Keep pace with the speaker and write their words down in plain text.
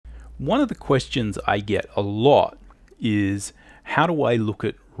One of the questions I get a lot is, how do I look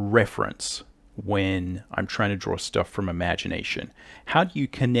at reference when I'm trying to draw stuff from imagination? How do you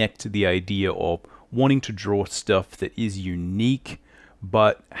connect the idea of wanting to draw stuff that is unique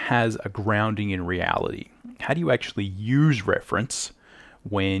but has a grounding in reality? How do you actually use reference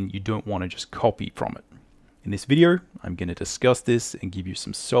when you don't want to just copy from it? In this video, I'm going to discuss this and give you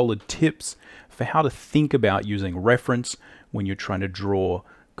some solid tips for how to think about using reference when you're trying to draw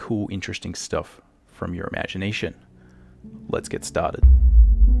cool, interesting stuff from your imagination. Let's get started.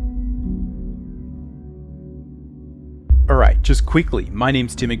 Alright, just quickly, my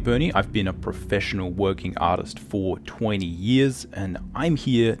name's Mcburnie. I've been a professional working artist for 20 years, and I'm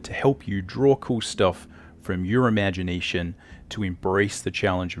here to help you draw cool stuff from your imagination, to embrace the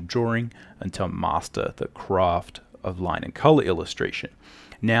challenge of drawing, and to master the craft of line and color illustration.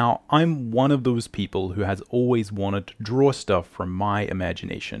 Now, I'm one of those people who has always wanted to draw stuff from my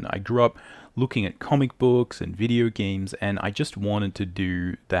imagination. I grew up looking at comic books and video games, and I just wanted to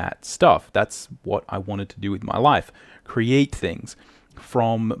do that stuff. That's what I wanted to do with my life, create things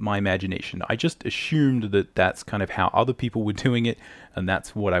from my imagination. I just assumed that that's kind of how other people were doing it, and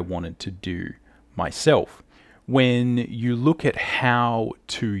that's what I wanted to do myself. When you look at how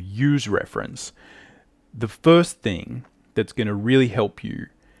to use reference, the first thing that's going to really help you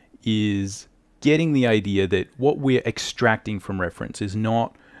is getting the idea that what we're extracting from reference is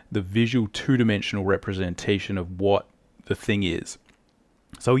not the visual two-dimensional representation of what the thing is.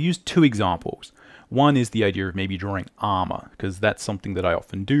 So I'll use two examples. One is the idea of maybe drawing armor, because that's something that I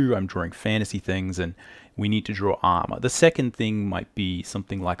often do. I'm drawing fantasy things and we need to draw armor. The second thing might be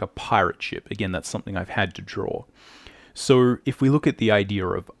something like a pirate ship. Again, that's something I've had to draw. So if we look at the idea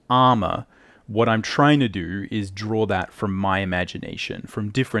of armor, what I'm trying to do is draw that from my imagination, from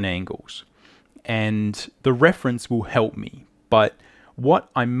different angles. And the reference will help me, but what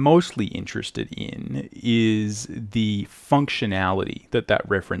I'm mostly interested in is the functionality that that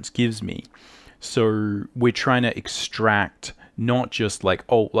reference gives me. So we're trying to extract not just like,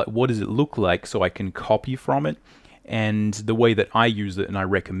 oh, like what does it look like so I can copy from it? And the way that I use it, and I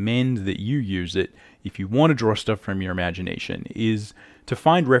recommend that you use it if you want to draw stuff from your imagination, is to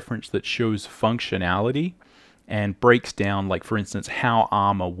find reference that shows functionality and breaks down, like for instance, how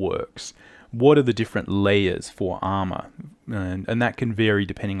armor works. What are the different layers for armor? And that can vary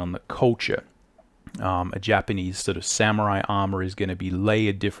depending on the culture. A Japanese sort of samurai armor is going to be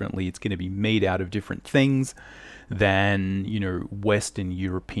layered differently. It's going to be made out of different things than, you know, Western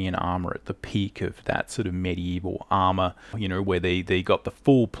European armor at the peak of that sort of medieval armor, you know, where they got the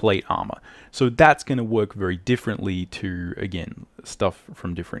full plate armor. So that's going to work very differently to, again, stuff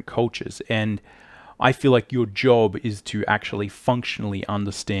from different cultures. And I feel like your job is to actually functionally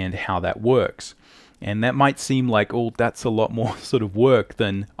understand how that works. And that might seem like, oh, that's a lot more sort of work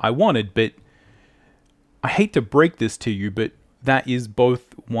than I wanted, but I hate to break this to you, but that is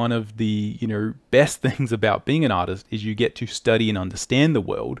both one of the, you know, best things about being an artist, is you get to study and understand the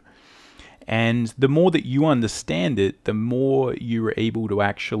world. And the more that you understand it, the more you're able to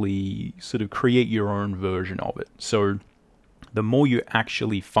actually sort of create your own version of it. So the more you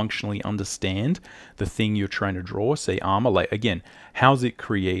actually functionally understand the thing you're trying to draw, say armor, like again, how's it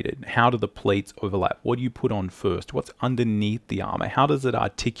created? How do the plates overlap? What do you put on first? What's underneath the armor? How does it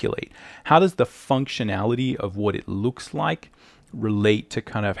articulate? How does the functionality of what it looks like relate to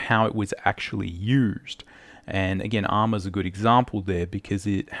kind of how it was actually used? And again, armor is a good example there because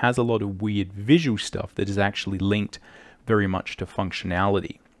it has a lot of weird visual stuff that is actually linked very much to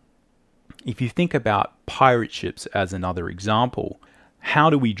functionality. If you think about pirate ships as another example,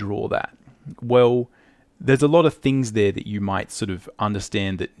 how do we draw that? Well, there's a lot of things there that you might sort of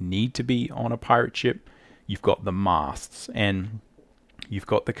understand that need to be on a pirate ship. You've got the masts, and you've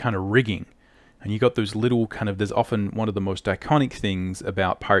got the kind of rigging, and you've got those little kind of, there's often one of the most iconic things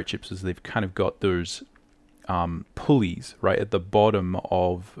about pirate ships is they've kind of got those pulleys right at the bottom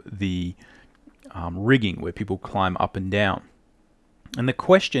of the rigging where people climb up and down. And the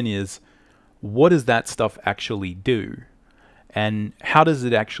question is, what does that stuff actually do? And how does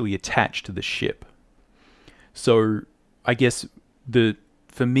it actually attach to the ship? So I guess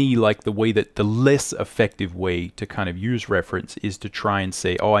for me, like the way that the less effective way to kind of use reference is to try and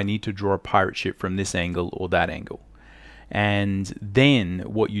say, oh, I need to draw a pirate ship from this angle or that angle. And then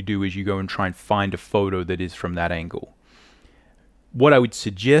what you do is you go and try and find a photo that is from that angle. What I would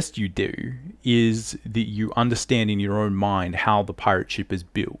suggest you do is that you understand in your own mind how the pirate ship is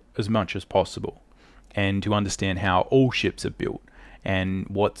built as much as possible, and to understand how all ships are built and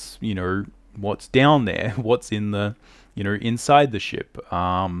what's, you know, what's down there, what's in the, you know, inside the ship,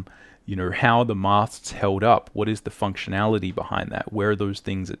 You know, how are the masts held up? What is the functionality behind that? Where are those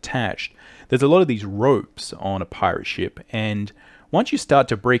things attached? There's a lot of these ropes on a pirate ship, and once you start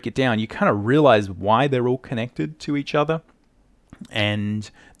to break it down, you kind of realize why they're all connected to each other. And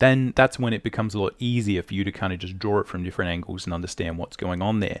then that's when it becomes a lot easier for you to kind of just draw it from different angles and understand what's going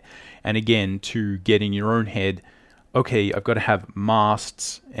on there. And again, to get in your own head, okay, I've got to have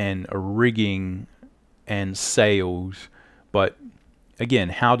masts and a rigging and sails, but again,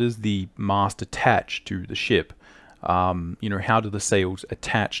 how does the mast attach to the ship? You know, how do the sails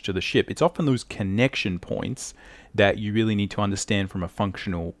attach to the ship? It's often those connection points that you really need to understand from a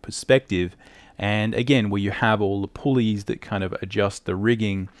functional perspective. And again, where you have all the pulleys that kind of adjust the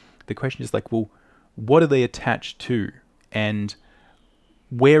rigging, the question is like, well, what are they attached to? And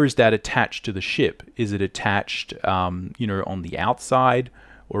where is that attached to the ship? Is it attached, you know, on the outside,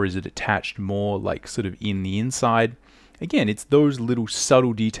 or is it attached more like sort of in the inside? Again, it's those little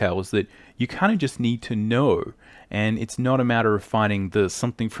subtle details that you kind of just need to know. And it's not a matter of finding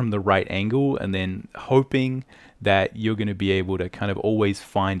something from the right angle and then hoping that you're going to be able to kind of always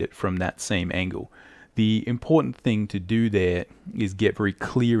find it from that same angle. The important thing to do there is get very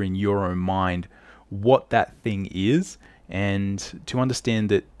clear in your own mind what that thing is, and to understand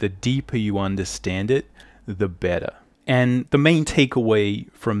that the deeper you understand it, the better. And the main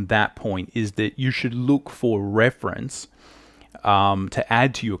takeaway from that point is that you should look for reference to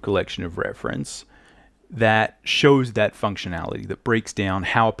add to your collection of reference that shows that functionality, that breaks down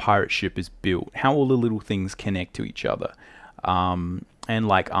how a pirate ship is built, how all the little things connect to each other. And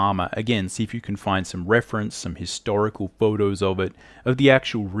like armor, again, see if you can find some reference, some historical photos of it, of the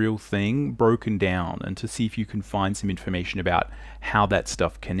actual real thing broken down, and to see if you can find some information about how that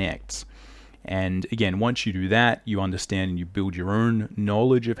stuff connects. And again, once you do that, you understand and you build your own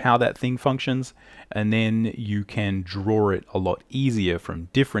knowledge of how that thing functions, and then you can draw it a lot easier from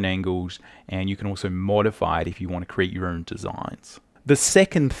different angles, and you can also modify it if you want to create your own designs. The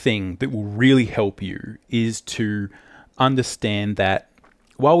second thing that will really help you is to understand that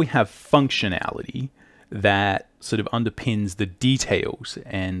while we have functionality that sort of underpins the details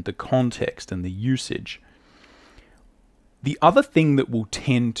and the context and the usage, the other thing that will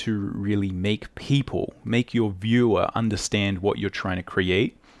tend to really make your viewer understand what you're trying to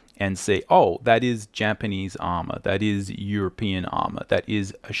create and say, oh, that is Japanese armor, that is European armor, that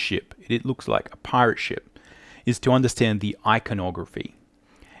is a ship, it looks like a pirate ship, is to understand the iconography.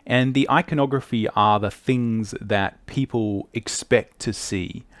 And the iconography are the things that people expect to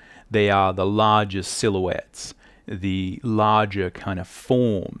see. They are the larger silhouettes, the larger kind of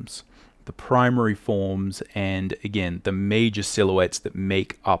forms, the primary forms, and again, the major silhouettes that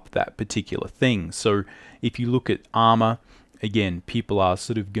make up that particular thing. So if you look at armor, again, people are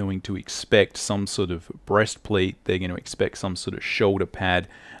sort of going to expect some sort of breastplate, they're going to expect some sort of shoulder pad,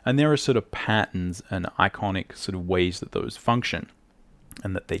 and there are sort of patterns and iconic sort of ways that those function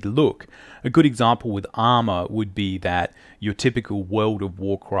and that they look. A good example with armor would be that your typical World of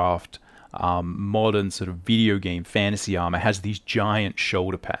Warcraft modern sort of video game fantasy armor has these giant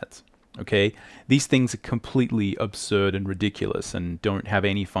shoulder pads. Okay, these things are completely absurd and ridiculous and don't have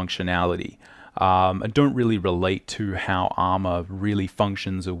any functionality, and don't really relate to how armor really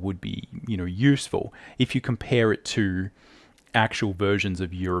functions or would be, you know, useful if you compare it to actual versions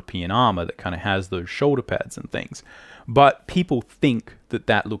of European armor that kind of has those shoulder pads and things. But people think that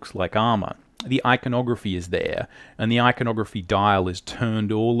that looks like armor. The iconography is there, and the iconography dial is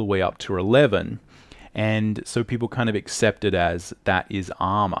turned all the way up to 11, and so people kind of accept it as that is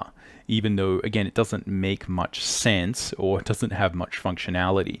armor, even though, again, it doesn't make much sense or it doesn't have much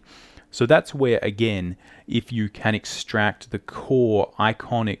functionality. So that's where, again, if you can extract the core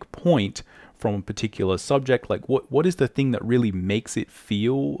iconic point from a particular subject, like what is the thing that really makes it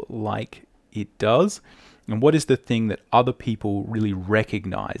feel like it does, and what is the thing that other people really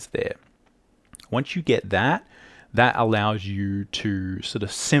recognize there. Once you get that, that allows you to sort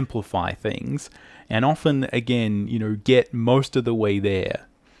of simplify things, and often, again, you know, get most of the way there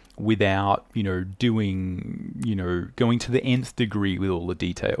without, you know, going to the nth degree with all the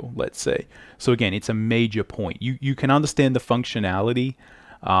detail, let's say. So again, it's a major point. You can understand the functionality,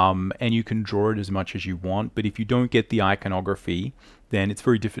 and you can draw it as much as you want, but if you don't get the iconography, then it's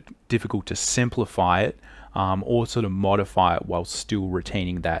very difficult to simplify it, or sort of modify it while still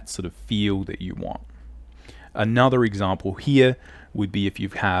retaining that sort of feel that you want. Another example here would be if you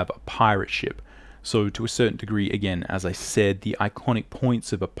have a pirate ship. So to a certain degree, again, as I said, the iconic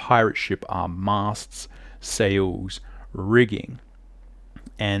points of a pirate ship are masts, sails, rigging.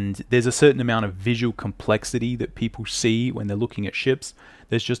 And there's a certain amount of visual complexity that people see when they're looking at ships.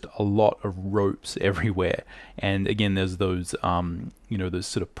 There's just a lot of ropes everywhere. And again, there's those, those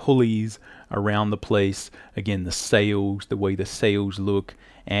sort of pulleys around the place. Again, the sails, the way the sails look.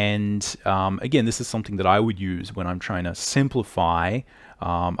 And again, this is something that I would use when I'm trying to simplify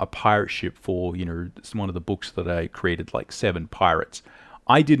a pirate ship for, it's one of the books that I created, like 7 Pirates.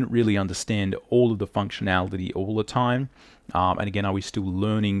 I didn't really understand all of the functionality all the time. And again, I was still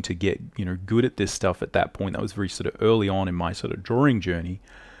learning to get, good at this stuff at that point. That was very sort of early on in my sort of drawing journey.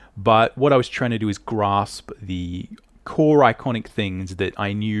 But what I was trying to do is grasp the core iconic things that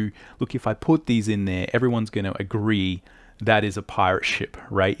I knew, look, if I put these in there, everyone's going to agree that is a pirate ship,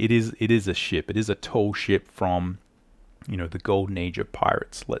 right? It is a ship. It is a tall ship from, the golden age of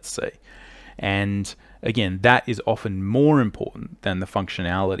pirates, let's say. And again, that is often more important than the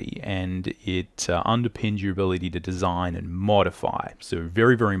functionality, and it underpins your ability to design and modify. So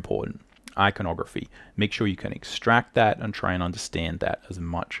very, very important. Iconography. Make sure you can extract that and try and understand that as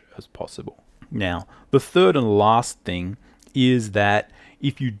much as possible. Now, the third and last thing is that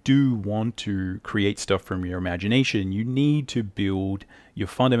if you do want to create stuff from your imagination, you need to build your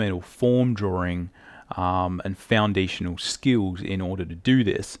fundamental form drawing and foundational skills in order to do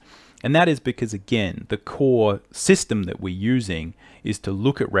this. And that is because, again, the core system that we're using is to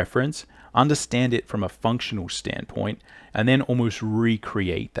look at reference, understand it from a functional standpoint, and then almost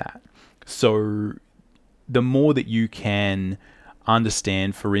recreate that. So the more that you can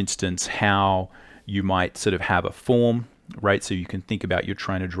understand, for instance, how you might sort of have a form, right? So you can think about you're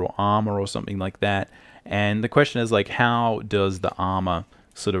trying to draw armor or something like that. And the question is, like, how does the armor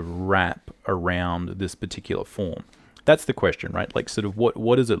sort of wrap around this particular form? That's the question, right? Like, sort of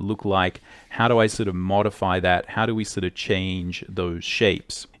what does it look like? How do I sort of modify that? How do we sort of change those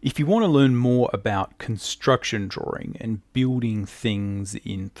shapes? If you want to learn more about construction drawing and building things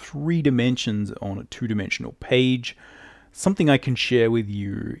in 3 dimensions on a 2-dimensional page, something I can share with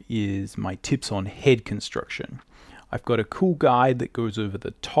you is my tips on head construction. I've got a cool guide that goes over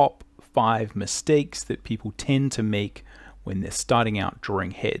the top 5 mistakes that people tend to make when they're starting out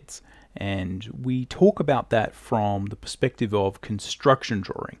drawing heads. And we talk about that from the perspective of construction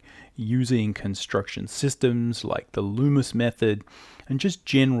drawing, using construction systems like the Loomis method, and just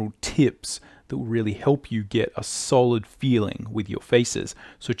general tips that will really help you get a solid feeling with your faces.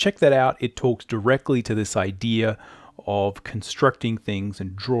 So check that out. It talks directly to this idea of constructing things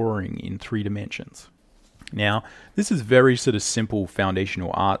and drawing in 3 dimensions. Now, this is very sort of simple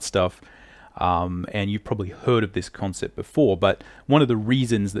foundational art stuff. And you've probably heard of this concept before, but one of the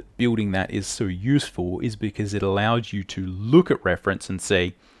reasons that building that is so useful is because it allows you to look at reference and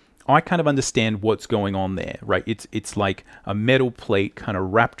say, oh, I kind of understand what's going on there, right? It's like a metal plate kind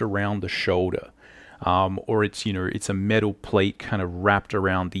of wrapped around the shoulder, or it's a metal plate kind of wrapped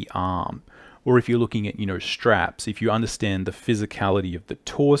around the arm, or if you're looking at straps, if you understand the physicality of the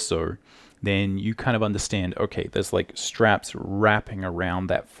torso, then you kind of understand, okay, there's like straps wrapping around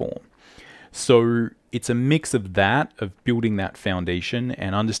that form. So it's a mix of that, of building that foundation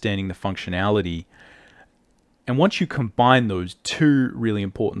and understanding the functionality. And once you combine those, 2 really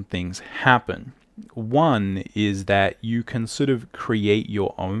important things happen. One is that you can sort of create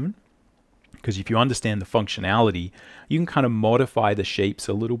your own, because if you understand the functionality, you can kind of modify the shapes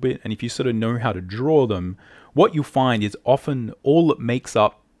a little bit. And if you sort of know how to draw them, what you'll find is often all that makes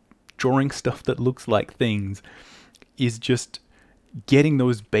up drawing stuff that looks like things is just getting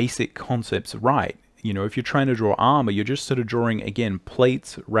those basic concepts right. If you're trying to draw armor, you're just sort of drawing, again,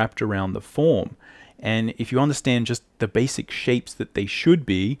 plates wrapped around the form. And if you understand just the basic shapes that they should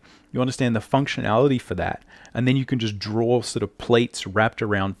be, you understand the functionality for that, and then you can just draw sort of plates wrapped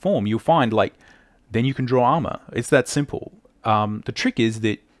around form, you'll find, like, then you can draw armor. It's that simple. The trick is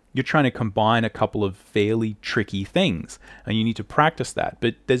that you're trying to combine a couple of fairly tricky things, and you need to practice that.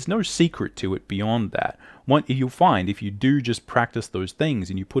 But there's no secret to it beyond that. You'll find if you do just practice those things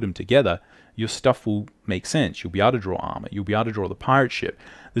and you put them together, your stuff will make sense. You'll be able to draw armor. You'll be able to draw the pirate ship.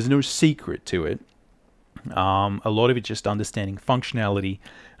 There's no secret to it. A lot of it just understanding functionality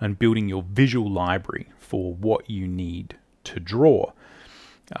and building your visual library for what you need to draw.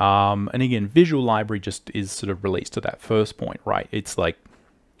 And again, visual library just relates to that first point, right? It's like,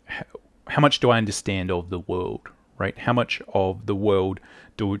 how much do I understand of the world, right? How much of the world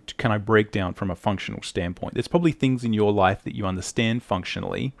can I break down from a functional standpoint? There's probably things in your life that you understand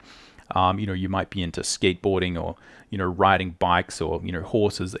functionally. You might be into skateboarding or, riding bikes or,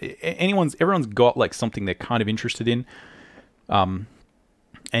 horses. Everyone's got like something they're kind of interested in. And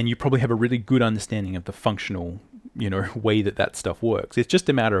you probably have a really good understanding of the functional, way that stuff works. It's just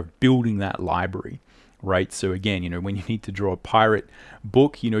a matter of building that library, right? So again, when you need to draw a pirate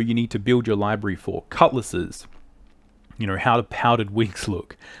book, you need to build your library for cutlasses. How do powdered wigs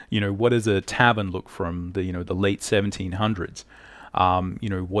look? What does a tavern look from the late 1700s?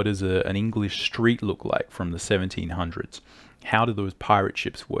 What does an English street look like from the 1700s? How do those pirate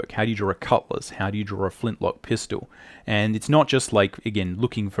ships work? How do you draw a cutlass? How do you draw a flintlock pistol? And it's not just like, again,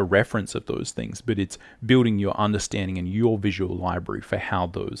 looking for reference of those things, but it's building your understanding and your visual library for how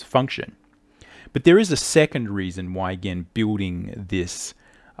those function. But there is a second reason why, again, building this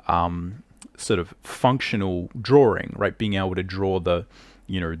sort of functional drawing, right? Being able to draw the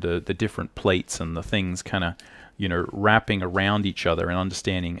different plates and the things kind of, wrapping around each other and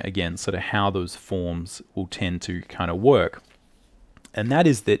understanding, again, sort of how those forms will tend to kind of work. And that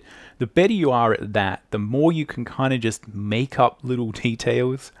is that the better you are at that, the more you can kind of just make up little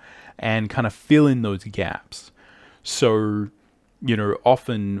details and kind of fill in those gaps. So,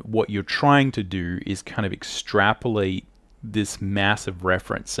 often what you're trying to do is kind of extrapolate this massive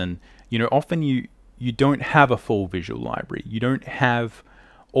reference. And, often you don't have a full visual library. You don't have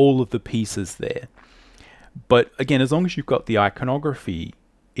all of the pieces there. But again, as long as you've got the iconography,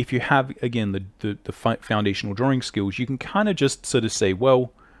 if you have, again, the foundational drawing skills, you can kind of just sort of say,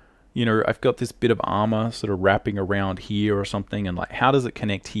 well, I've got this bit of armor sort of wrapping around here or something, and like, how does it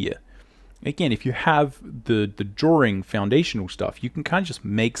connect here? Again, if you have the drawing foundational stuff, you can kind of just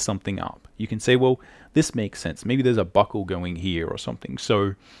make something up. You can say, well, this makes sense. Maybe there's a buckle going here or something.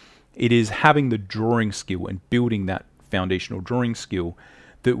 So it is having the drawing skill and building that foundational drawing skill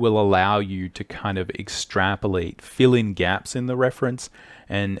that will allow you to kind of extrapolate, fill in gaps in the reference,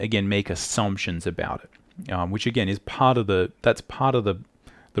 and again, make assumptions about it. Which again is that's part of the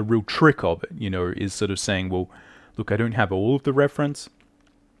real trick of it, is sort of saying, well, look, I don't have all of the reference,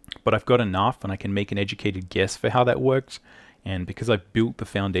 but I've got enough and I can make an educated guess for how that works. And because I've built the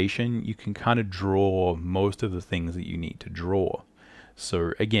foundation, you can kind of draw most of the things that you need to draw.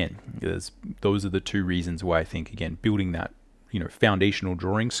 So again, those are the two reasons why I think, again, building that foundational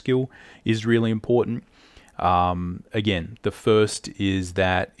drawing skill is really important. Again, the first is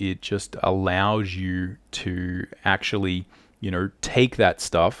that it just allows you to actually, take that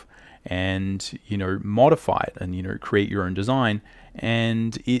stuff and, modify it and, create your own design.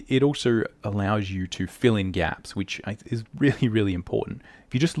 And it also allows you to fill in gaps, which is really, really important.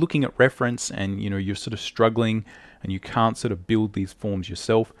 If you're just looking at reference and, you're sort of struggling and you can't sort of build these forms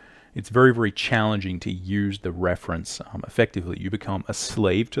yourself, it's very, very challenging to use the reference effectively. You become a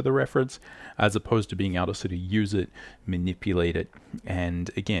slave to the reference as opposed to being able to sort of use it, manipulate it, and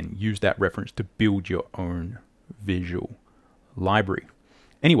again, use that reference to build your own visual library.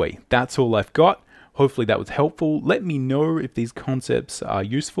 Anyway, that's all I've got. Hopefully that was helpful. Let me know if these concepts are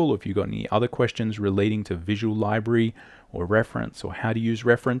useful, or if you've got any other questions relating to visual library or reference or how to use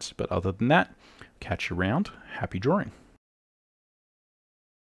reference. But other than that, catch you around. Happy drawing.